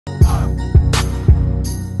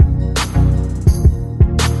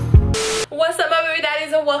What's up, my baby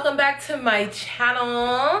daddies, and welcome back to my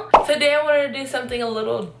channel. Today I wanted to do something a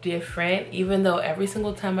little different, even though every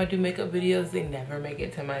single time I do makeup videos they never make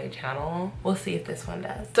it to my channel. We'll see if this one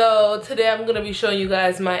does. So today I'm gonna be showing you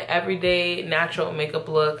guys my everyday natural makeup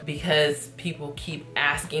look because people keep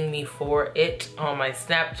asking me for it on my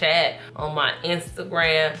Snapchat, on my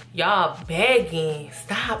Instagram. Y'all begging,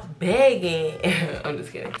 stop begging. I'm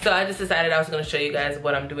just kidding. So I just decided I was gonna show you guys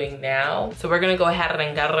what I'm doing now. So we're gonna go ahead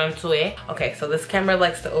and get into it. Okay, so this camera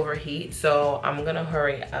likes to overheat, so I'm gonna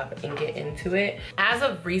hurry up and get into it. As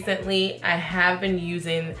of recently, I have been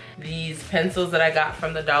using these pencils that I got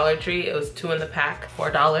from the Dollar Tree. It was 2 in the pack for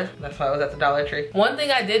 $1. That's why I was at the Dollar Tree. One thing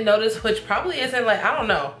I did notice, which probably isn't like, I don't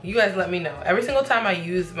know, you guys let me know. Every single time I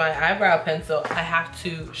use my eyebrow pencil, I have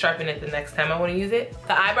to sharpen it the next time I wanna use it.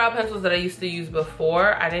 The eyebrow pencils that I used to use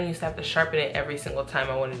before, I didn't used to have to sharpen it every single time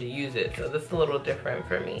I wanted to use it. So this is a little different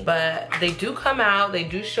for me. But they do come out, they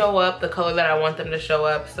do show up the color that I want them to show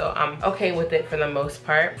up, so I'm okay with it for the most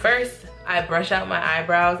part. First, I brush out my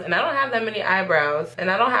eyebrows, and I don't have that many eyebrows, and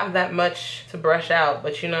I don't have that much to brush out,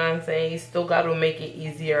 but you know what I'm saying? You still gotta make it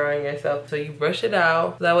easier on yourself. So you brush it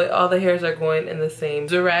out, that way all the hairs are going in the same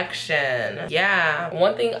direction. Yeah,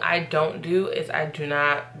 one thing I don't do is I do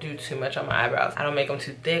not do too much on my eyebrows. I don't make them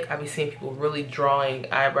too thick. I be seeing people really drawing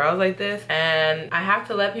eyebrows like this, and I have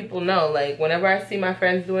to let people know, like whenever I see my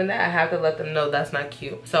friends doing that, I have to let them know that's not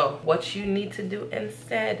cute. So what you need to do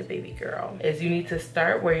instead, baby girl, is you need to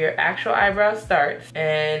start where your actual eyebrow starts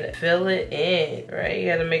and fill it in, right?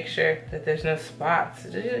 You gotta make sure that there's no spots.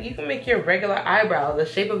 You can make your regular eyebrow, the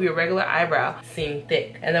shape of your regular eyebrow, seem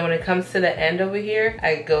thick. And then when it comes to the end over here,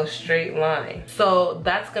 I go straight line. So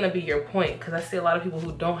that's gonna be your point, because I see a lot of people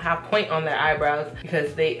who don't have point on their eyebrows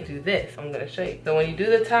because they do this. I'm gonna show you. So when you do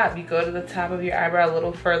the top, you go to the top of your eyebrow a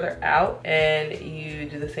little further out and you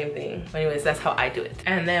do the same thing. Anyways, that's how I do it.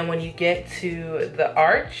 And then when you get to the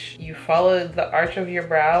arch, you follow the arch of your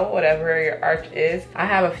brow, whatever your arch is. I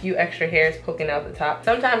have a few extra hairs poking out the top.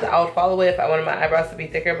 Sometimes I would follow it if I wanted my eyebrows to be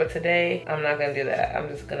thicker, but today I'm not gonna do that. I'm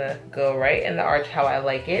just gonna go right in the arch how I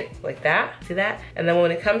like it, like that. See that? And then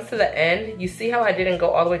when it comes to the end, you see how I didn't go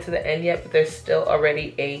all the way to the end yet, but there's still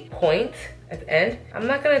already a point at the end. I'm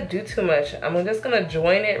not gonna do too much. I'm just gonna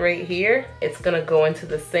join it right here. It's gonna go into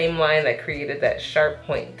the same line that created that sharp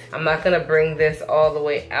point. I'm not gonna bring this all the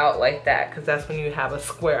way out like that, because that's when you have a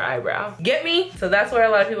square eyebrow. Get me? So that's where a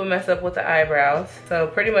lot of people mess up with the eyebrows. So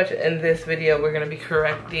pretty much in this video, we're gonna be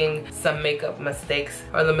correcting some makeup mistakes,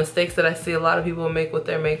 or the mistakes that I see a lot of people make with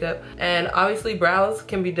their makeup. And obviously brows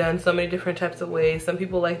can be done so many different types of ways. Some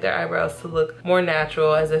people like their eyebrows to look more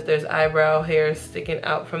natural, as if there's eyebrow hairs sticking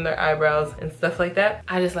out from their eyebrows and stuff like that.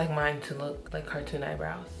 I just like mine to look like cartoon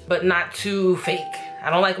eyebrows, but not too fake. I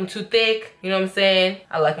don't like them too thick, you know what I'm saying?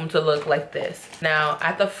 I like them to look like this. Now,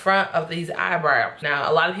 at the front of these eyebrows,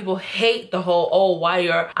 now a lot of people hate the whole, oh, why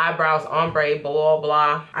your eyebrows ombre, blah, blah,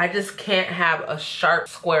 blah. I just can't have a sharp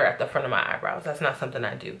square at the front of my eyebrows. That's not something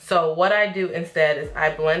I do. So what I do instead is I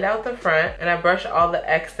blend out the front and I brush all the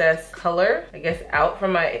excess color, I guess, out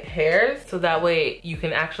from my hairs. So that way you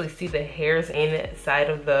can actually see the hairs inside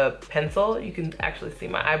of the pencil. You can actually see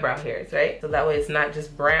my eyebrow hairs, right? So that way it's not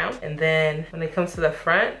just brown. And then when it comes to the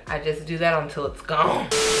front, I just do that until it's gone.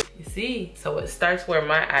 You see? So it starts where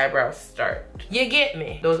my eyebrows start. You get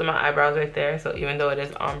me? Those are my eyebrows right there. So even though it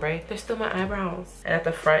is ombre, they're still my eyebrows. And at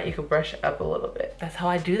the front, you can brush it up a little bit. That's how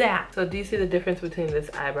I do that. So do you see the difference between this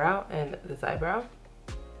eyebrow and this eyebrow?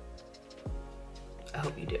 I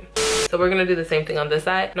hope you do. So we're gonna do the same thing on this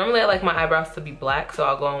side. Normally I like my eyebrows to be black, so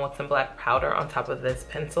I'll go in with some black powder on top of this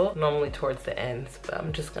pencil, normally towards the ends, but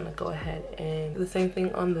I'm just gonna go ahead and do the same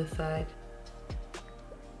thing on this side.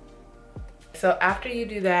 So after you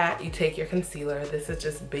do that, you take your concealer. This is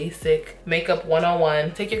just basic makeup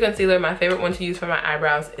 101. Take your concealer. My favorite one to use for my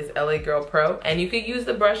eyebrows is LA Girl Pro. And you could use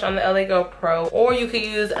the brush on the LA Girl Pro, or you could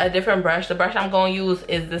use a different brush. The brush I'm gonna use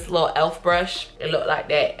is this little e.l.f. brush. It looked like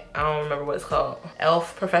that. I don't remember what it's called.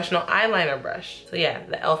 e.l.f. Professional Eyeliner Brush. So yeah,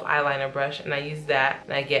 the e.l.f. eyeliner brush, and I use that,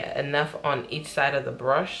 and I get enough on each side of the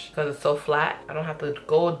brush because it's so flat. I don't have to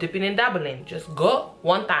go dipping and dabbling. Just go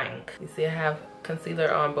one thing. You see I have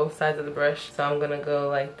concealer on both sides of the brush, so I'm gonna go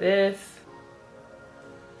like this.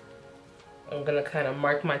 I'm gonna kind of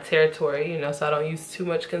mark my territory, you know, so I don't use too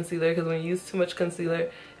much concealer, because when you use too much concealer,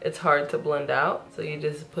 it's hard to blend out. So you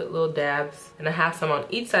just put little dabs, and I have some on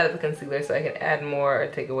each side of the concealer so I can add more or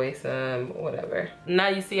take away some, whatever. Now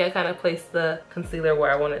you see I kind of placed the concealer where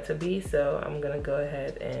I want it to be, so I'm gonna go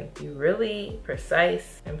ahead and be really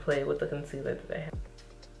precise and play with the concealer that I have.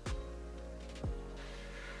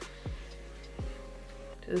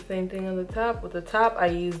 Do the same thing on the top. With the top, I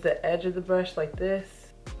use the edge of the brush like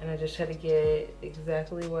this, And I just try to get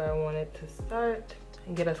exactly where I want it to start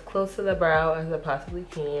and get as close to the brow as I possibly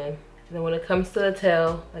can. And then when it comes to the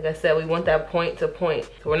tail, like I said, we want that point to point.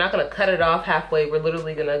 So we're not gonna cut it off halfway. We're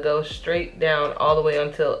literally gonna go straight down all the way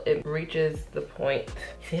until it reaches the point.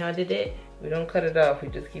 See how I did it? We don't cut it off, we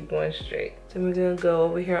just keep going straight. Then we're gonna go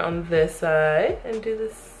over here on this side and do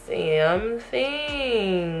the same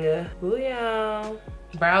thing. Booyah.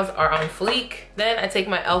 Brows are on fleek. Then I take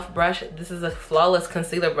my e.l.f. brush. This is a flawless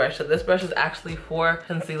concealer brush. So this brush is actually for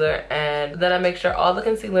concealer. And then I make sure all the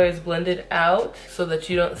concealer is blended out so that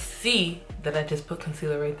you don't see that I just put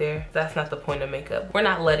concealer right there. That's not the point of makeup. We're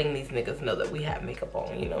not letting these niggas know that we have makeup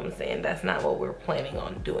on, you know what I'm saying? That's not what we're planning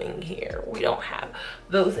on doing here. We don't have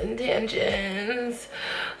those intentions.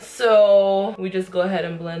 So we just go ahead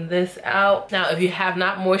and blend this out. Now, if you have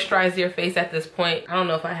not moisturized your face at this point, I don't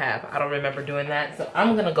know if I have. I don't remember doing that. So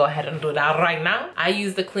I'm gonna go ahead and do that right now. I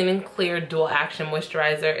use the Clean and Clear Dual Action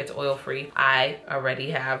Moisturizer. It's oil-free. I already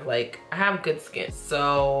have I have good skin.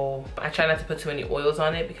 So I try not to put too many oils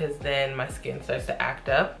on it because then my skin starts to act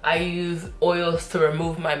up. I use oils to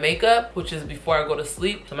remove my makeup, which is before I go to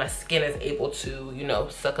sleep, so my skin is able to, you know,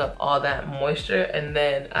 suck up all that moisture. And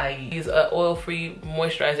then I use an oil-free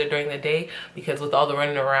moisturizer during the day because with all the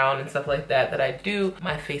running around and stuff like that I do,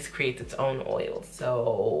 my face creates its own oils,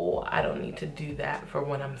 so I don't need to do that for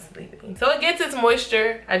when I'm sleeping. So it gets its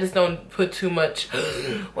moisture, I just don't put too much.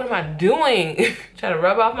 What am I doing? Trying to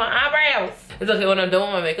rub off my eyebrows. It's okay, when I'm done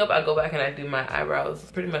with my makeup, I go back and I do my eyebrows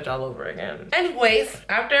pretty much all over again. Anyways,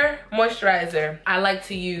 after moisturizer, I like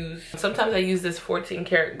to use, sometimes I use this 14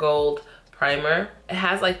 karat gold primer. It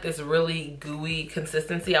has like this really gooey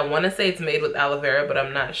consistency. I want to say it's made with aloe vera, but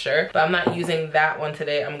I'm not sure. But I'm not using that one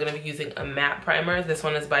today. I'm gonna be using a matte primer. This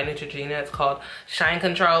one is by Neutrogena. It's called Shine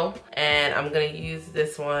Control. And I'm gonna use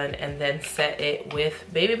this one and then set it with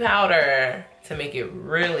baby powder to make it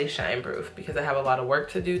really shine proof because I have a lot of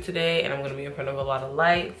work to do today and I'm gonna be in front of a lot of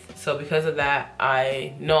lights. So because of that,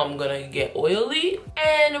 I know I'm gonna get oily,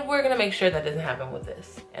 and we're gonna make sure that doesn't happen with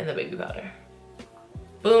this and the baby powder.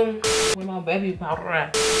 Boom. Where my baby powder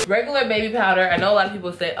at? Regular baby powder. I know a lot of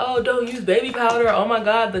people say, oh, don't use baby powder. Oh my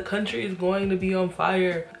God, the country is going to be on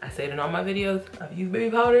fire. I say it in all my videos. I've used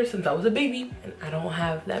baby powder since I was a baby and I don't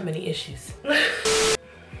have that many issues.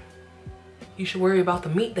 You should worry about the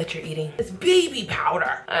meat that you're eating. It's baby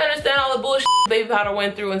powder. I understand all the bullshit baby powder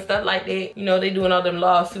went through and stuff like that. You know, they doing all them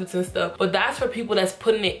lawsuits and stuff, but that's for people that's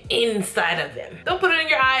putting it inside of them. Don't put it in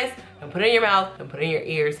your eyes. Don't put it in your mouth, don't put it in your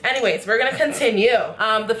ears. Anyways, we're gonna continue.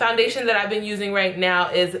 The foundation that I've been using right now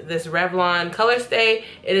is this Revlon Color Stay.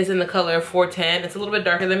 It is in the color 410. It's a little bit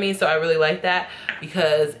darker than me, so I really like that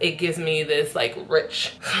because it gives me this like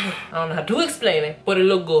rich, I don't know how to explain it, but it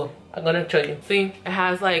look good. I'm gonna show you. See, it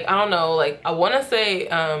has like, I don't know, like I wanna say,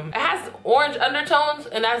 it has orange undertones,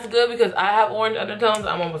 and that's good because I have orange undertones.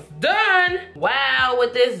 I'm almost done. Wow,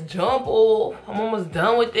 with this jumbo, I'm almost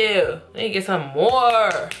done with it. I need to get some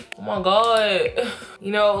more. Oh my God.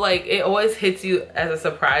 You know, like it always hits you as a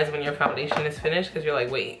surprise when your foundation is finished because you're like,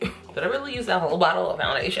 wait, did I really use that whole bottle of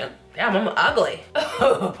foundation? Damn, I'm ugly.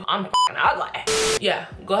 I'm fucking ugly. Yeah,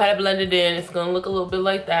 go ahead and blend it in. It's gonna look a little bit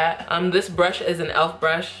like that. This brush is an e.l.f.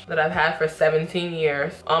 brush that I've had for 17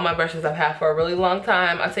 years. All my brushes I've had for a really long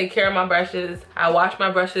time. I take care of my brushes. I wash my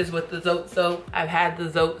brushes with the Zote soap. I've had the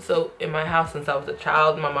Zote soap in my house since I was a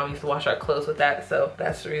child. My mom used to wash our clothes with that, so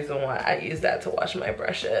that's the reason why I use that to wash my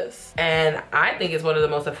brushes. And I think it's one of the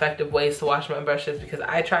most effective ways to wash my brushes because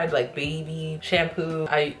I tried like baby shampoo,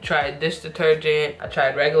 I tried dish detergent, I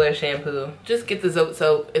tried regular shampoo. Just get the Zote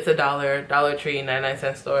soap. It's $1, Dollar Tree,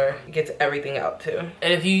 99-cent store. It gets everything out too.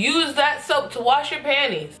 And if you use that soap to wash your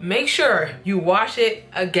panties, make sure you wash it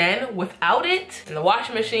again without it in the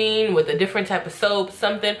washing machine with a different type of soap,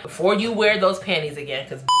 something, before you wear those panties again,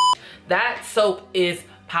 because that soap is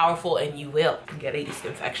powerful and you will get a yeast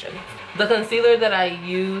infection. The concealer that I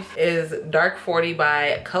use is Dark 40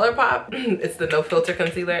 by ColourPop. It's the no filter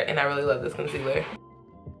concealer and I really love this concealer.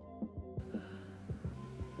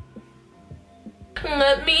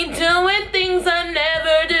 Let me doing things I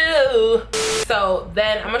never do. So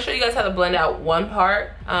then I'm gonna show you guys how to blend out one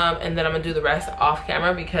part and then I'm gonna do the rest off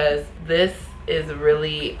camera because this is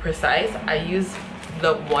really precise. I use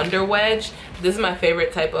the Wonder Wedge. This is my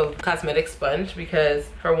favorite type of cosmetic sponge because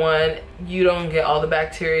for one, you don't get all the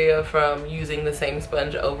bacteria from using the same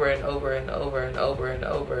sponge over and over and over and over and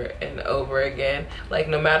over and over again. Like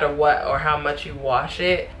no matter what or how much you wash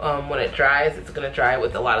it, when it dries, it's gonna dry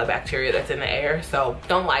with a lot of bacteria that's in the air. So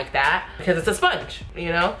don't like that because it's a sponge, you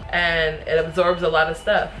know, and it absorbs a lot of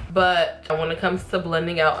stuff. But when it comes to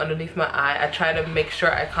blending out underneath my eye, I try to make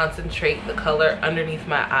sure I concentrate the color underneath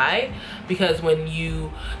my eye because when you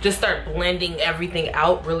you just start blending everything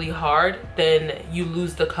out really hard, then you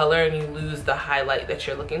lose the color and you lose the highlight that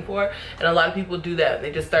you're looking for. And a lot of people do that.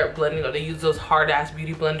 They just start blending, or they use those hard ass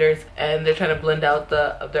beauty blenders and they're trying to blend out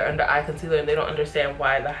their under eye concealer, and they don't understand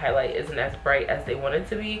why the highlight isn't as bright as they want it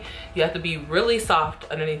to be. You have to be really soft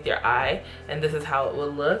underneath your eye, and this is how it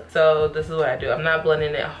will look. So this is what I do. I'm not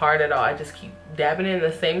blending it hard at all. I just keep dabbing it in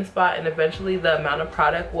the same spot, and eventually the amount of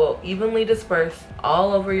product will evenly disperse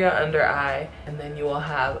all over your under eye, and then you will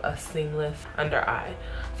have a seamless under eye.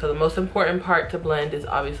 So the most important part to blend is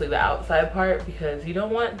obviously the outside part, because you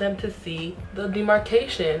don't want them to see the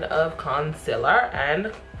demarcation of concealer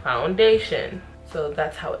and foundation. So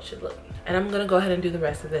that's how it should look. And I'm gonna go ahead and do the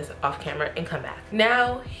rest of this off camera and come back.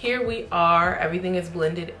 Now, here we are. Everything is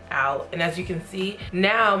blended out. And as you can see,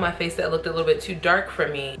 now my face that looked a little bit too dark for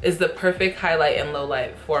me is the perfect highlight and low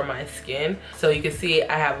light for my skin. So you can see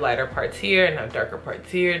I have lighter parts here and I have darker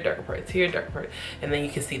parts here, darker parts here, darker parts. And then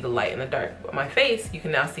you can see the light and the dark. But my face, you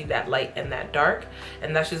can now see that light and that dark.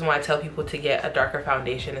 And that's just why I tell people to get a darker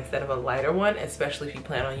foundation instead of a lighter one, especially if you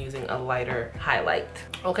plan on using a lighter highlight.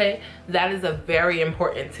 Okay, that is a very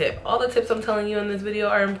important tip. All the tips I'm telling you in this video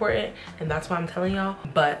are important, and that's why I'm telling y'all,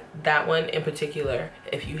 but that one in particular,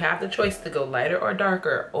 if you have the choice to go lighter or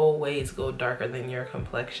darker, always go darker than your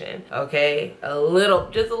complexion. Okay,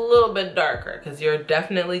 just a little bit darker, because you're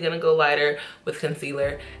definitely gonna go lighter with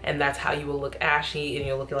concealer, and that's how you will look ashy and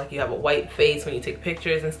you'll look like you have a white face when you take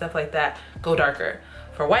pictures and stuff like that. Go darker.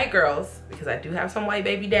 For white girls, because I do have some white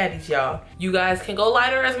baby daddies, y'all, you guys can go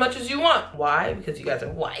lighter as much as you want. Why? Because you guys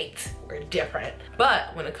are white. We're different.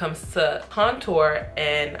 But when it comes to contour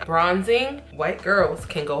and bronzing, white girls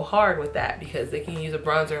can go hard with that, because they can use a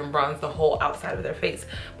bronzer and bronze the whole outside of their face.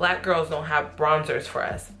 Black girls don't have bronzers for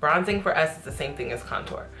us. Bronzing for us is the same thing as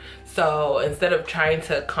contour. So instead of trying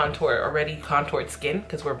to contour already contoured skin,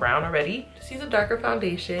 because we're brown already, just use a darker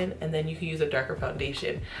foundation, and then you can use a darker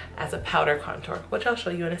foundation as a powder contour, which I'll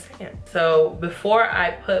show you in a second. So before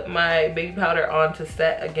I put my baby powder on to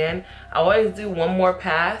set again, I always do one more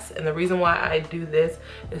pass, and the reason why I do this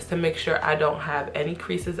is to make sure I don't have any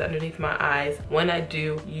creases underneath my eyes when I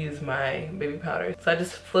do use my baby powder. So I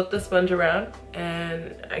just flip the sponge around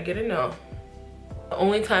and I get it on. The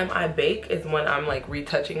only time I bake is when I'm like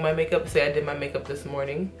retouching my makeup. Say I did my makeup this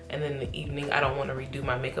morning and then in the evening I don't want to redo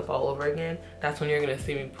my makeup all over again. That's when you're gonna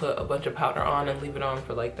see me put a bunch of powder on and leave it on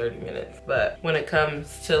for like 30 minutes. But when it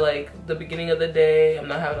comes to like the beginning of the day, I'm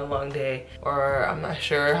not having a long day, or I'm not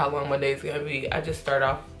sure how long my day is gonna be, I just start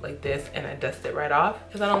off like this and I dust it right off,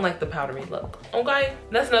 because I don't like the powdery look. Okay,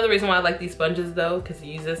 that's another reason why I like these sponges though, because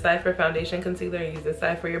you use this side for foundation, concealer, and use this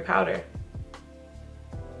side for your powder.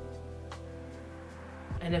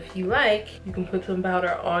 And if you like, you can put some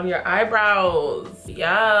powder on your eyebrows.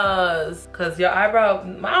 Yes, because your eyebrow,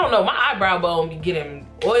 I don't know, my eyebrow bone be getting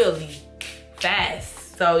oily fast.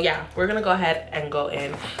 So yeah, we're gonna go ahead and go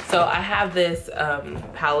in. So I have this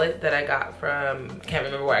palette that I got from, can't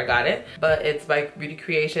remember where I got it, but it's by Beauty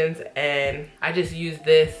Creations, and I just use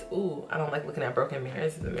this. Ooh, I don't like looking at broken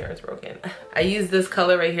mirrors. The mirror's broken. I use this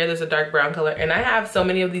color right here. There's a dark brown color, and I have so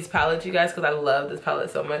many of these palettes, you guys, because I love this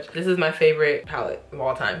palette so much. This is my favorite palette of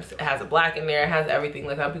all times. It has a black in there. It has everything.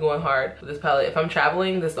 Like, I'll be going hard with this palette. If I'm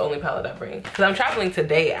traveling, this is the only palette I bring, because I'm traveling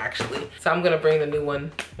today actually. So I'm gonna bring the new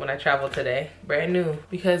one when I travel today, brand new,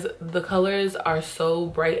 because the colors are so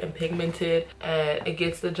bright and pigmented and it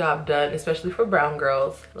gets the job done, especially for brown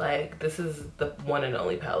girls. Like, this is the one and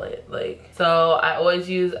only palette. Like, so I always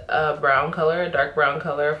use a brown color, a dark brown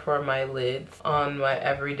color for my lids on my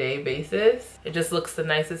everyday basis. It just looks the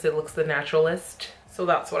nicest, it looks the naturalist. So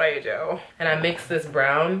that's what I do. And I mix this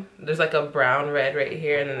brown. There's like a brown red right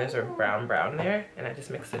here, and then there's a brown there, and I just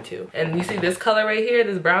mix the two. And you see this color right here,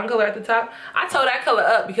 this brown color at the top? I tore that color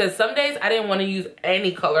up because some days I didn't want to use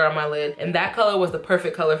any color on my lid, and that color was the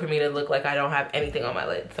perfect color for me to look like I don't have anything on my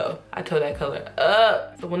lid. So I tore that color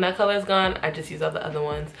up. So when that color is gone, I just use all the other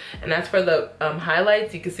ones. And that's for the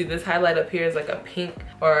highlights. You can see this highlight up here is like a pink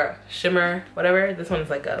or shimmer, whatever. This one is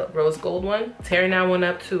like a rose gold one. Tearing that one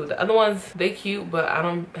up too. The other ones, they cute, but I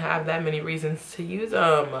don't have that many reasons to use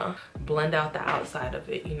them. Blend out the outside of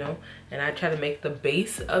it, you know, and I try to make the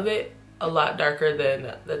base of it a lot darker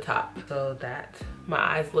than the top, so that my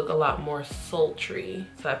eyes look a lot more sultry.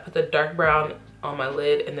 So I put the dark brown on my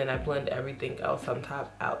lid, and then I blend everything else on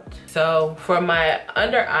top out. So for my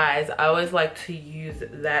under eyes, I always like to use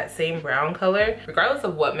that same brown color. Regardless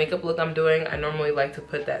of what makeup look I'm doing, I normally like to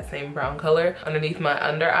put that same brown color underneath my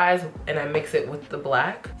under eyes, and I mix it with the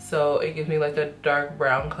black. So it gives me like a dark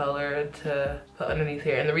brown color to put underneath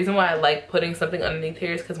here. And the reason why I like putting something underneath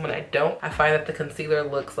here is because when I don't, I find that the concealer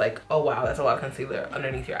looks like, oh wow, that's a lot of concealer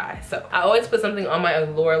underneath your eye. So I always put something on my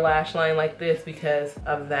lower lash line like this because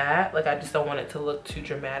of that. Like I just don't want it to look too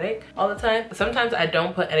dramatic all the time. But sometimes I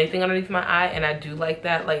don't put anything underneath my eye, and I do like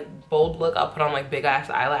that like bold look. I'll put on like big ass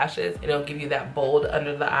eyelashes and it'll give you that bold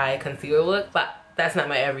under the eye concealer look. But that's not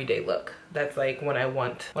my everyday look. That's like when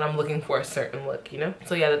I'm looking for a certain look, you know?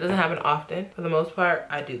 So yeah, that doesn't happen often. For the most part,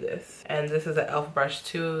 I do this. And this is an e.l.f. brush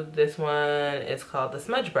too. This one is called the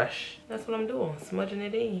smudge brush. That's what I'm doing, smudging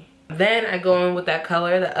it in. Then I go in with that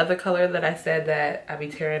color, the other color that I said that I be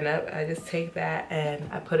tearing up. I just take that and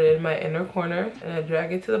I put it in my inner corner and I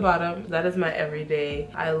drag it to the bottom. That is my everyday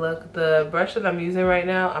eye look. The brush that I'm using right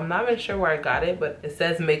now, I'm not even sure where I got it, but it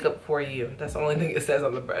says makeup for you. That's the only thing it says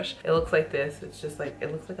on the brush. It looks like this. It's just like, it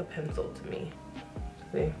looks like a pencil to me.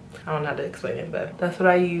 See? I don't know how to explain it, but that's what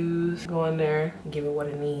I use. Go in there and give it what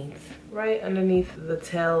it needs. Right underneath the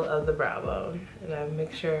tail of the brow bone. And I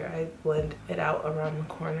make sure I blend it out around the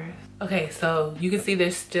corners. Okay, so you can see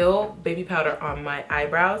there's still baby powder on my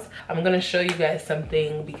eyebrows. I'm gonna show you guys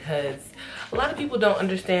something because a lot of people don't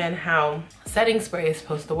understand how setting spray is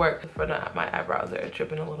supposed to work. For now, my eyebrows are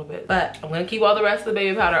tripping a little bit. But I'm gonna keep all the rest of the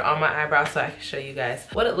baby powder on my eyebrows so I can show you guys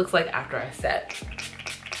what it looks like after I set.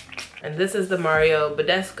 And this is the Mario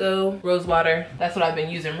Badescu Rose Water. That's what I've been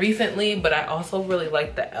using recently, but I also really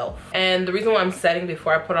like the e.l.f. And the reason why I'm setting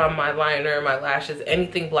before I put on my liner, my lashes,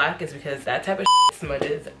 anything black is because that type of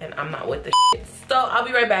smudges and I'm not with the shit. So I'll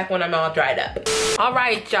be right back when I'm all dried up. All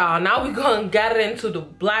right, y'all, now we're gonna get into the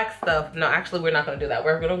black stuff. No, actually, we're not gonna do that.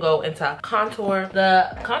 We're gonna go into contour.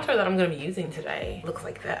 The contour that I'm gonna be using today looks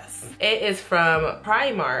like this. It is from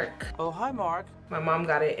Primark. Oh, hi, Mark. My mom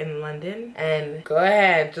got it in London, and go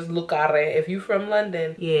ahead, just look at it. If you from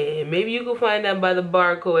London, yeah, maybe you can find that by the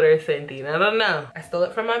barcode or something. I don't know. I stole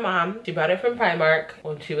it from my mom. She bought it from Primark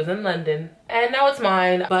when she was in London, and now it's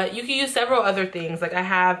mine. But you can use several other things. Like I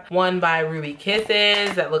have one by Ruby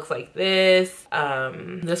Kisses that looks like this.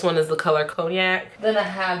 This one is the color Cognac. Then I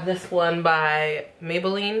have this one by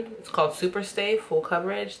Maybelline. It's called Superstay Full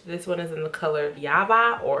Coverage. This one is in the color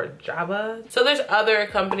Java or Java. So there's other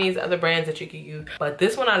companies, other brands that you can use. But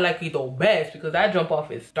this one I like it the best because I jump off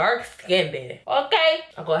is dark skinned in. Okay.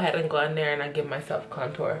 I'll go ahead and go in there and I give myself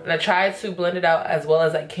contour. And I try to blend it out as well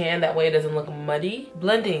as I can. That way it doesn't look muddy.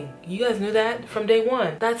 Blending. You guys knew that from day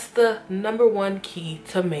one. That's the #1 key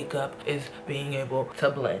to makeup, is being able to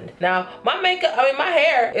blend. Now, my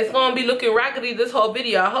hair is gonna be looking raggedy this whole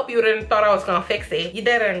video. I hope you didn't thought I was gonna fix it. You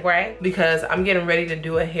didn't, right? Because I'm getting ready to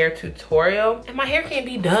do a hair tutorial. And my hair can't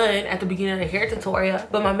be done at the beginning of the hair tutorial.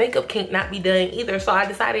 But my makeup can't not be done either. So I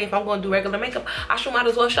decided if I'm gonna do regular makeup, I should might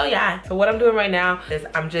as well show y'all. So what I'm doing right now is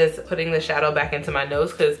I'm just putting the shadow back into my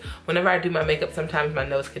nose, because whenever I do my makeup, sometimes my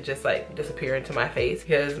nose could just like disappear into my face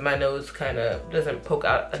because my nose kind of doesn't poke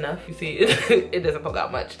out enough. You see, it doesn't poke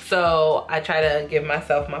out much. So I try to give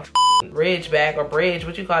myself my ridge back, or bridge,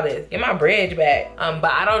 what you call this? Get my bridge back.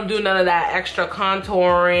 But I don't do none of that extra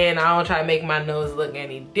contouring. I don't try to make my nose look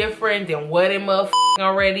any different than what it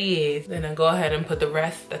already is. Then I go ahead and put the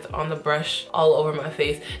rest that's on the brush all over my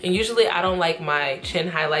face. And usually I don't like my chin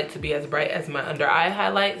highlight to be as bright as my under eye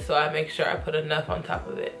highlight, so I make sure I put enough on top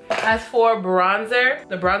of it. As for bronzer,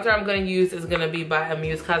 the bronzer I'm gonna use is gonna be by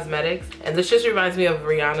Amuse Cosmetics, and this just reminds me of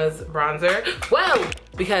Rihanna's bronzer. Whoa!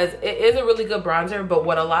 Because it is a really good bronzer, but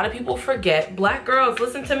what a lot of people forget, black girls,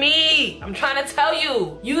 listen to me. I'm trying to tell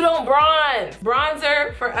you, you don't bronze.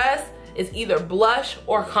 Bronzer for us is either blush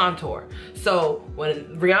or contour. So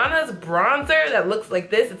when Rihanna's bronzer that looks like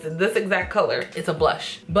this, it's in this exact color, it's a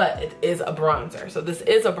blush, but it is a bronzer. So this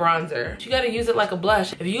is a bronzer. You gotta use it like a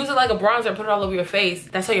blush. If you use it like a bronzer, put it all over your face,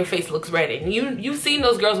 that's how your face looks red. And you've seen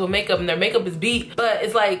those girls with makeup and their makeup is beat, but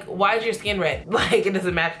it's like, why is your skin red? Like, it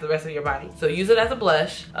doesn't match the rest of your body. So use it as a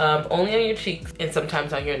blush, only on your cheeks and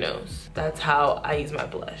sometimes on your nose. That's how I use my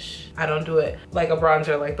blush. I don't do it like a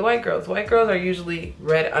bronzer like the white girls. White girls are usually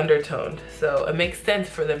red undertoned, so it makes sense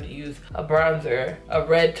for them to use a bronzer, a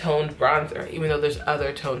red toned bronzer, even though there's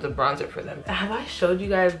other tones of bronzer for them. Have I showed you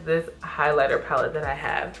guys this highlighter palette that I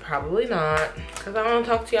have? Probably not, because I don't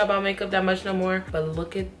talk to y'all about makeup that much no more, but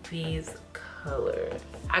look at these colors.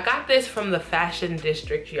 I got this from the Fashion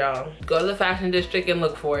District, y'all. Go to the Fashion District and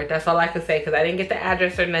look for it. That's all I can say, because I didn't get the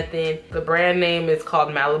address or nothing. The brand name is called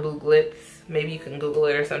Malibu Glitz. Maybe you can Google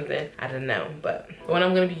it or something. I don't know, but the one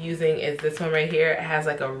I'm gonna be using is this one right here. It has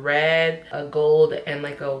like a red, a gold, and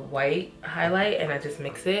like a white highlight, and I just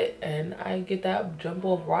mix it and I get that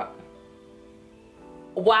jumbo of rock.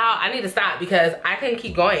 Wow, I need to stop because I can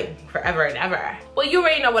keep going forever and ever. Well, you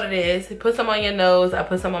already know what it is. You put some on your nose. I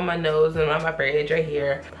put some on my nose and on my bridge right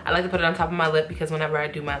here. I like to put it on top of my lip because whenever I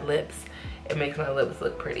do my lips, it makes my lips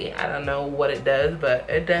look pretty. I don't know what it does, but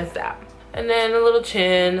it does that. And then a little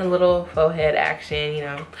chin, a little forehead action, you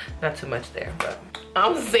know, not too much there, but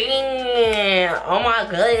I'm singing. Oh my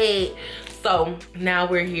God. So now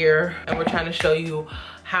we're here and we're trying to show you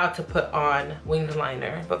how to put on winged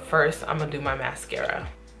liner. But first, I'm gonna do my mascara.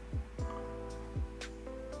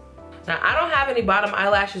 Now, I don't have any bottom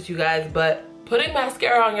eyelashes, you guys, but putting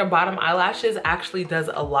mascara on your bottom eyelashes actually does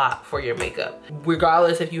a lot for your makeup,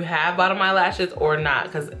 regardless if you have bottom eyelashes or not,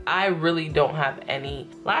 because I really don't have any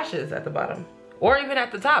lashes at the bottom or even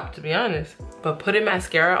at the top, to be honest. But putting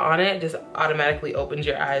mascara on it just automatically opens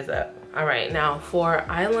your eyes up. All right, now for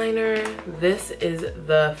eyeliner, this is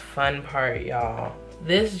the fun part, y'all.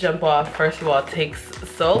 This jump off, first of all, takes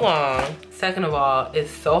so long. Second of all, it's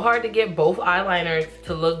so hard to get both eyeliners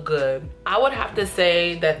to look good. I would have to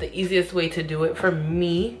say that the easiest way to do it for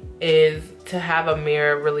me is to have a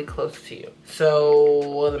mirror really close to you. So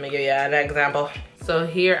let me give you an example. So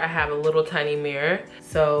here I have a little tiny mirror.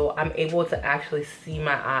 So I'm able to actually see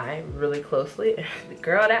my eye really closely.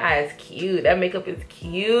 Girl, that eye is cute. That makeup is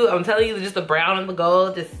cute. I'm telling you, just the brown and the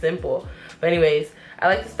gold, just simple. But anyways, I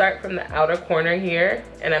like to start from the outer corner here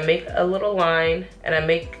and I make a little line and I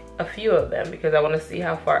make a few of them because I want to see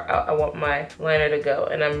how far out I want my liner to go.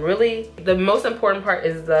 And I'm really, the most important part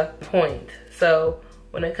is the point. So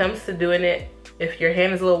when it comes to doing it, if your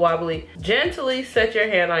hand is a little wobbly, gently set your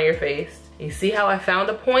hand on your face. You see how I found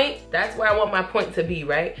a point? That's where I want my point to be,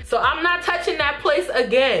 right? So I'm not touching that place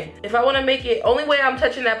again. If I wanna make it, only way I'm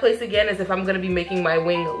touching that place again is if I'm gonna be making my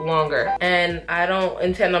wing longer. And I don't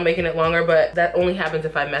intend on making it longer, but that only happens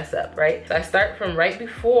if I mess up, right? So I start from right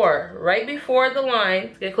before the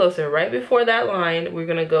line, get closer, right before that line, we're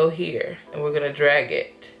gonna go here and we're gonna drag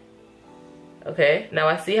it. Okay, now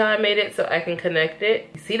I see how I made it so I can connect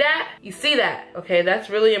it. You see that? You see that? Okay, that's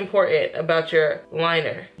really important about your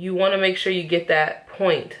liner. You wanna make sure you get that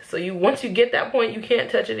point. So once you get that point, you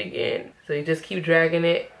can't touch it again. So you just keep dragging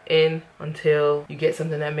it in until you get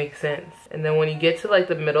something that makes sense. And then when you get to like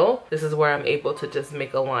the middle, this is where I'm able to just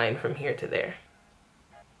make a line from here to there.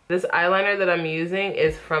 This eyeliner that I'm using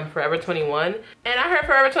is from Forever 21. And I heard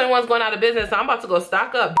Forever 21 is going out of business, so I'm about to go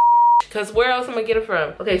stock up. Because where else am I getting it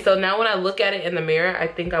from? Okay, so now when I look at it in the mirror, I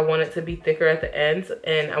think I want it to be thicker at the ends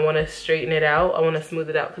and I want to straighten it out. I want to smooth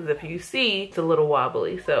it out because if you see, it's a little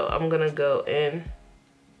wobbly. So I'm going to go in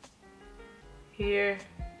here.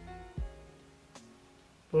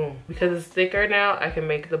 Boom. Because it's thicker now, I can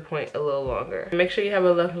make the point a little longer. Make sure you have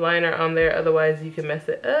enough liner on there, otherwise you can mess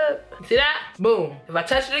it up. See that? Boom. If I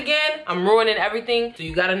touch it again, I'm ruining everything, so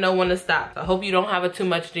you gotta know when to stop. I hope you don't have it too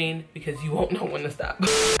much, Jean, because you won't know when to stop.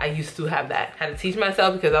 I used to have that. I had to teach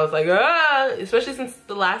myself because I was like, especially since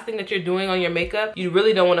the last thing that you're doing on your makeup, you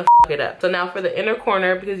really don't wanna f it up. So now for the inner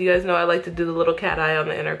corner, because you guys know I like to do the little cat eye on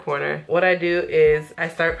the inner corner, what I do is I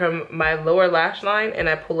start from my lower lash line and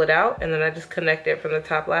I pull it out and then I just connect it from the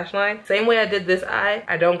top lash line. Same way I did this eye.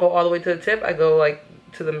 I don't go all the way to the tip. I go like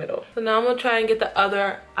to the middle. So now I'm gonna try and get the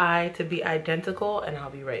other eye to be identical and I'll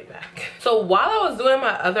be right back. So while I was doing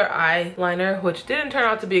my other eyeliner, which didn't turn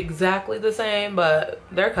out to be exactly the same, but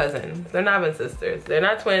they're cousins. They're not even sisters. They're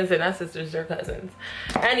not twins, they're not sisters, they're cousins.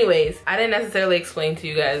 Anyways, I didn't necessarily explain to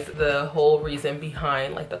you guys the whole reason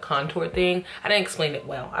behind like the contour thing. I didn't explain it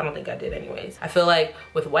well. I don't think I did anyways. I feel like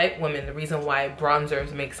with white women, the reason why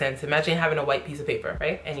bronzers make sense, imagine having a white piece of paper,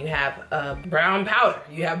 right? And you have a brown powder,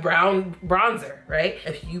 you have brown bronzer, right?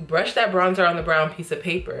 If you brush that bronzer on the brown piece of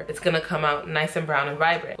paper, it's gonna come out nice and brown and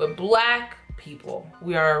vibrant. With black people,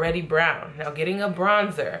 we are already brown. Now getting a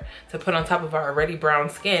bronzer to put on top of our already brown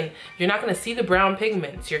skin, you're not gonna see the brown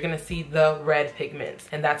pigments, you're gonna see the red pigments,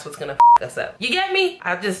 and that's what's gonna f us up. You get me?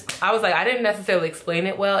 I was like, I didn't necessarily explain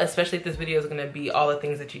it well, especially if this video is gonna be all the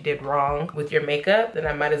things that you did wrong with your makeup, then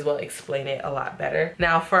I might as well explain it a lot better.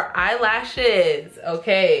 Now for eyelashes,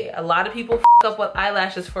 okay, a lot of people f up with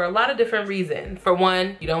eyelashes for a lot of different reasons. For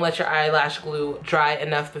one, you don't let your eyelash glue dry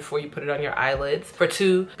enough before you put it on your eyelids. For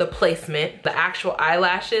two, the placement. The the actual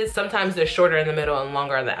eyelashes, sometimes they're shorter in the middle and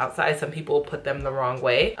longer on the outside. Some people put them the wrong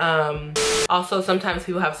way. Also, sometimes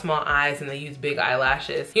people have small eyes and they use big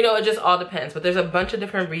eyelashes. You know, it just all depends, but there's a bunch of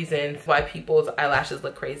different reasons why people's eyelashes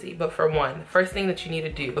look crazy. But for one, first thing that you need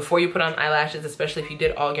to do before you put on eyelashes, especially if you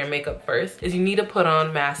did all your makeup first, is you need to put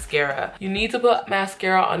on mascara. You need to put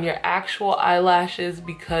mascara on your actual eyelashes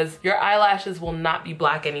because your eyelashes will not be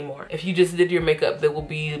black anymore. If you just did your makeup, they will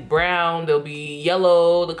be brown, they'll be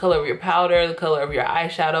yellow, the color of your powder, the color of your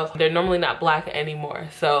eyeshadow. They're normally not black anymore.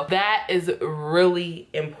 So that is really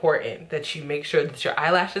important, that you make sure that your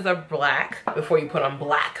eyelashes are black before you put on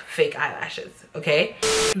black fake eyelashes, okay?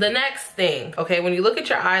 The next thing, okay, when you look at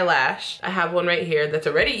your eyelash, I have one right here that's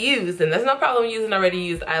already used, and there's no problem using already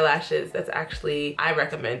used eyelashes. That's actually, I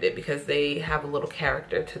recommend it because they have a little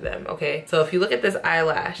character to them, okay? So if you look at this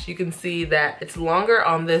eyelash, you can see that it's longer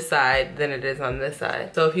on this side than it is on this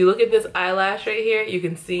side. So if you look at this eyelash right here, you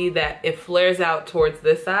can see that it flares out towards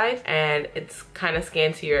this side and it's kind of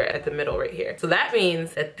scantier at the middle right here. So that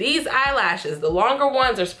means that these eyelashes, the longer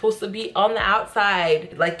ones, are supposed to be on the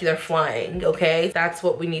outside like they're flying, okay? That's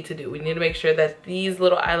what we need to do. We need to make sure that these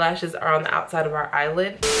little eyelashes are on the outside of our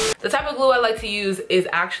eyelid. The type of glue I like to use is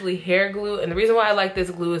actually hair glue, and the reason why I like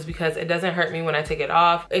this glue is because it doesn't hurt me when I take it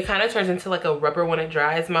off. It kind of turns into like a rubber when it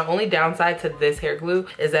dries. My only downside to this hair glue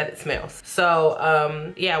is that it smells.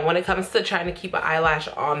 So yeah, when it comes to trying to keep an eyelash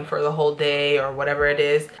on for the whole day or whatever it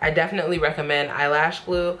is, I definitely recommend eyelash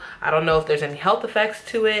glue. I don't know if there's any health effects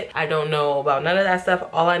to it. I don't know about none of that stuff.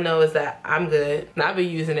 All I know is that I'm good, and I've been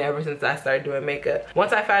using it ever since I started doing makeup.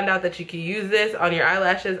 Once I found out that you can use this on your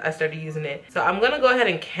eyelashes, I started using it. So I'm gonna go ahead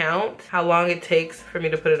and count how long it takes for me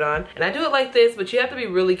to put it on. And I do it like this, but you have to be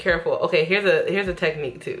really careful. Okay, here's a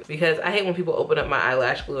technique too, because I hate when people open up my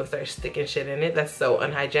eyelash glue and start sticking shit in it. That's so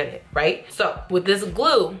unhygienic, right? So with this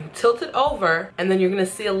glue, tilt it over, and then you're gonna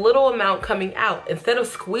see a little amount coming out. Instead of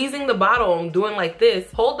squeezing the bottle and doing like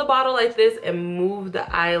this, hold the bottle like this and move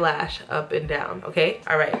the eyelash up and down, okay?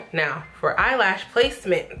 All right, now for eyelash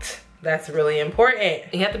placement, that's really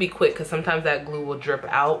important. You have to be quick because sometimes that glue will drip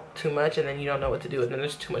out too much and then you don't know what to do, and then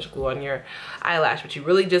there's too much glue on your eyelash. But you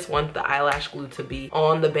really just want the eyelash glue to be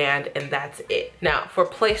on the band, and that's it. Now for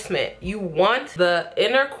placement, you want the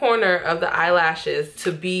inner corner of the eyelashes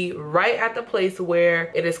to be right at the place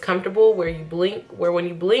where it is comfortable, where you blink, where when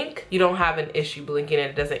you blink, you don't have an issue blinking and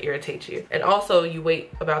it doesn't irritate you. And also you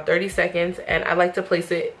wait about 30 seconds, and I like to place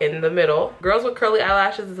it in the middle. Girls with curly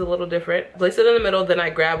eyelashes is a little different. Place it in the middle, then I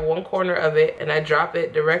grab one corner of it and I drop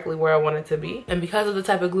it directly where I want it to be. And because of the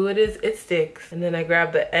type of glue it is, it sticks. And then I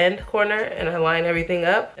grab the end corner and I line everything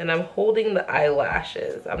up, and I'm holding the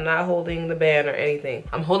eyelashes. I'm not holding the band or anything.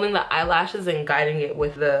 I'm holding the eyelashes and guiding it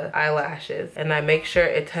with the eyelashes. And I make sure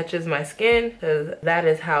it touches my skin because that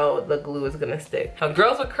is how the glue is gonna stick. Now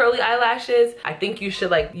girls with curly eyelashes, I think you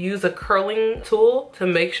should like use a curling tool to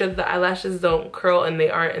make sure that the eyelashes don't curl and they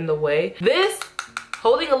aren't in the way. This,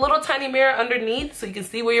 holding a little tiny mirror underneath so you can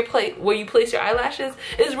see where you place your eyelashes,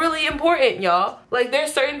 is really important, y'all. Like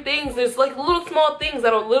there's certain things, there's like little small things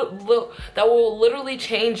that will literally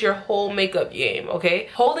change your whole makeup game, okay?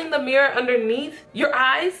 Holding the mirror underneath your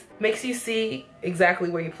eyes makes you see exactly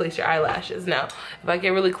where you place your eyelashes. Now, if I get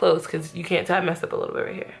really close, because you can't tell, I messed up a little bit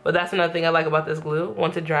right here. But that's another thing I like about this glue.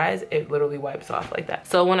 Once it dries, it literally wipes off like that.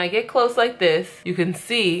 So when I get close like this, you can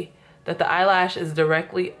see that the eyelash is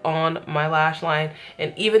directly on my lash line.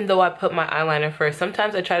 And even though I put my eyeliner first,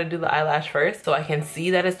 sometimes I try to do the eyelash first so I can see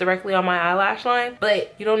that it's directly on my eyelash line,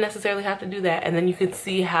 but you don't necessarily have to do that. And then you can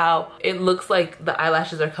see how it looks like the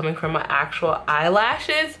eyelashes are coming from my actual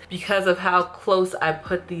eyelashes because of how close I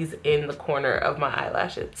put these in the corner of my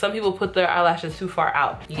eyelashes. Some people put their eyelashes too far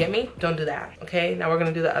out. You get me? Don't do that, okay? Now we're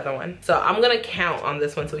gonna do the other one. So I'm gonna count on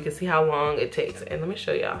this one so we can see how long it takes. And let me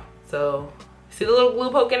show y'all. So, see the little glue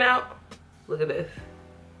poking out? Look at this.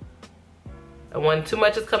 And when too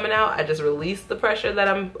much is coming out, I just release the pressure that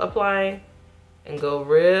I'm applying and go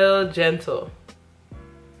real gentle.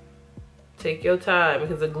 Take your time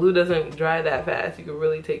because the glue doesn't dry that fast. You can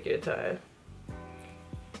really take your time.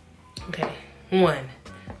 Okay, 1,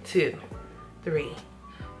 2, 3,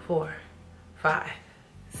 4, 5,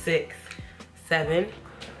 6, 7,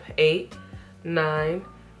 8, 9,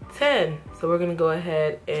 10. So we're gonna go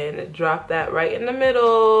ahead and drop that right in the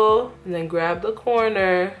middle, and then grab the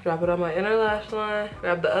corner, drop it on my inner lash line,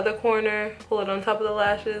 grab the other corner, pull it on top of the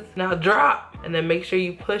lashes, now drop, and then make sure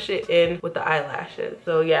you push it in with the eyelashes.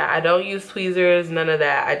 So yeah, I don't use tweezers, none of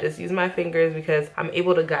that. I just use my fingers because I'm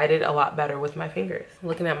able to guide it a lot better with my fingers.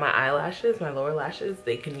 Looking at my eyelashes, my lower lashes,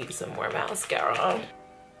 they can use some more mascara.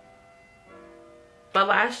 My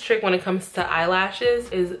last trick when it comes to eyelashes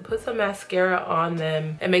is put some mascara on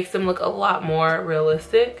them. It makes them look a lot more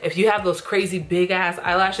realistic. If you have those crazy big ass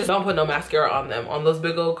eyelashes, don't put no mascara on them. On those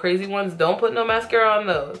big old crazy ones, don't put no mascara on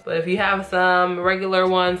those. But if you have some regular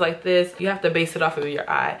ones like this, you have to base it off of your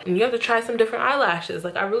eye. And you have to try some different eyelashes.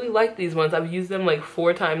 Like, I really like these ones. I've used them like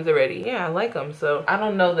 4 times already. Yeah, I like them. So I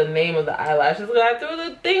don't know the name of the eyelashes because I threw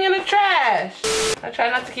the thing in the trash. I try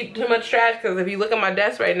not to keep too much trash because if you look at my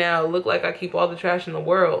desk right now, it look like I keep all the trash in the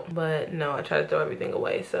world. But no, I try to throw everything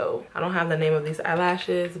away. So I don't have the name of these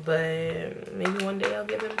eyelashes, but maybe one day I'll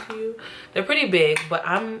give them to you. They're pretty big, but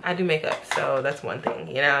I do makeup, so that's one thing,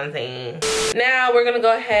 you know what I'm saying? Now we're gonna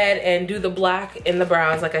go ahead and do the black in the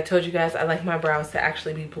brows. Like I told you guys, I like my brows to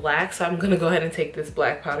actually be black, so I'm gonna go ahead and take this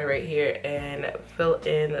black powder right here and fill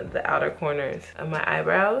in the outer corners of my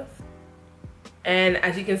eyebrows. And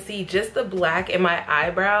as you can see, just the black in my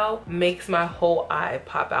eyebrow makes my whole eye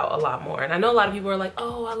pop out a lot more. And I know a lot of people are like,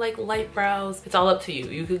 oh, I like light brows. It's all up to you.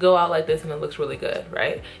 You could go out like this and it looks really good,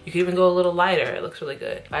 right? You could even go a little lighter. It looks really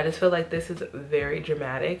good. I just feel like this is very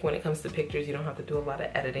dramatic. When it comes to pictures, you don't have to do a lot of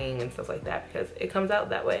editing and stuff like that because it comes out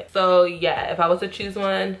that way. So yeah, if I was to choose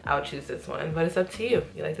one, I would choose this one. But it's up to you.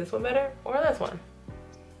 You like this one better or this one?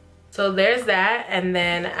 So there's that, and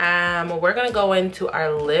then we're gonna go into our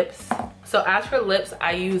lips. So as for lips,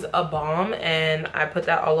 I use a balm and I put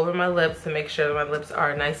that all over my lips to make sure that my lips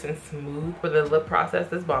are nice and smooth for the lip process.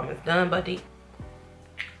 This balm is done, buddy.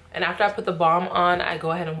 And after I put the balm on, I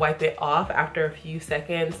go ahead and wipe it off after a few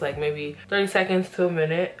seconds, like maybe 30 seconds to a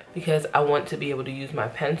minute, because I want to be able to use my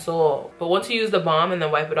pencil. But once you use the balm and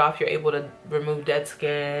then wipe it off, you're able to remove dead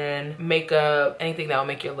skin, makeup, anything that will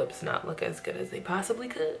make your lips not look as good as they possibly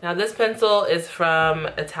could. Now this pencil is from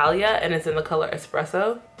Italia and it's in the color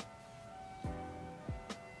Espresso.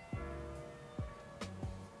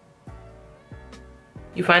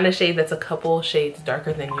 You find a shade that's a couple shades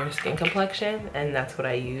darker than your skin complexion, and that's what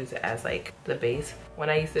I use as like the base. When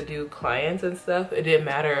I used to do clients and stuff, it didn't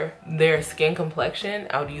matter their skin complexion.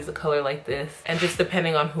 I would use a color like this, and just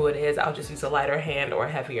depending on who it is, I'll just use a lighter hand or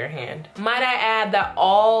a heavier hand. Might I add that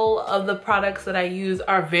all of the products that I use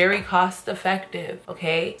are very cost effective,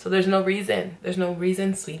 okay? So there's no reason,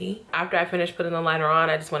 sweetie. After I finished putting the liner on,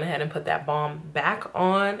 I just went ahead and put that balm back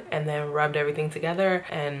on and then rubbed everything together,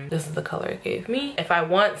 and this is the color it gave me. If I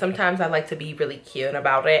want, sometimes I like to be really cute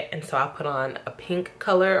about it, and so I'll put on a pink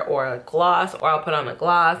color or a gloss, or I'll put on a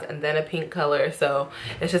gloss and then a pink color. So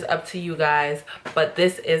it's just up to you guys, but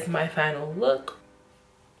this is my final look.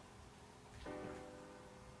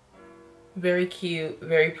 Very cute,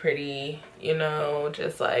 very pretty, you know,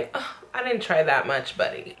 just like, oh, I didn't try that much,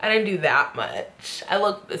 buddy. I didn't do that much. I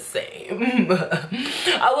look the same.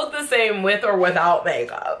 I look the same with or without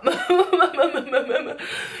makeup.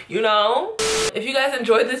 You know? If you guys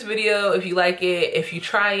enjoyed this video, if you like it, if you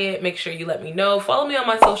try it, make sure you let me know. Follow me on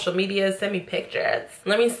my social media, send me pictures.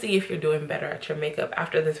 Let me see if you're doing better at your makeup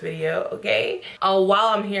after this video, okay? Oh, while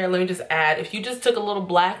I'm here, let me just add, if you just took a little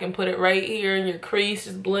black and put it right here in your crease,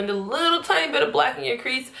 just blend a little tiny bit of black in your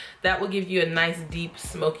crease, that will give you a nice deep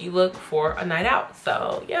smoky look for a night out.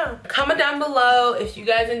 So yeah, comment down below if you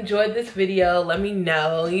guys enjoyed this video. Let me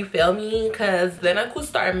know, you feel me? Because then I could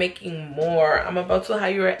start making more. I'm about to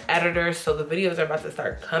hire an editor, so the videos are about to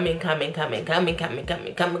start coming. Then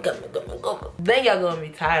y'all gonna be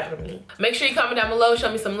tired of me. Make sure you comment down below,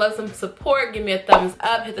 show me some love, some support, give me a thumbs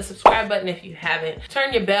up, hit the subscribe button if you haven't,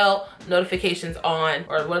 turn your bell notifications on,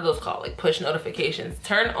 or what are those called, like push notifications.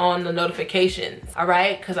 Turn on the notifications, all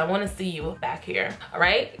right? Because I want to see you back here, all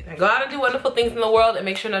right? Now go out and do wonderful things in the world, and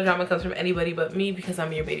make sure no drama comes from anybody but me, because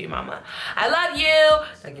I'm your baby mama. I love you.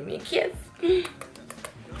 Now give me a kiss.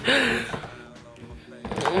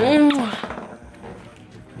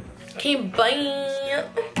 Keep buying.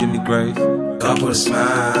 Give me grace. God put a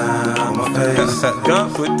smile on my face.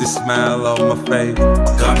 God put the smile on my face.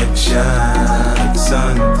 God make me shine like the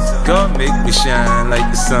sun. God make me shine like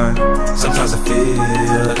the sun. Sometimes I feel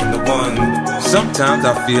like I'm the one. Sometimes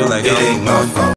I feel like it ain't my fault.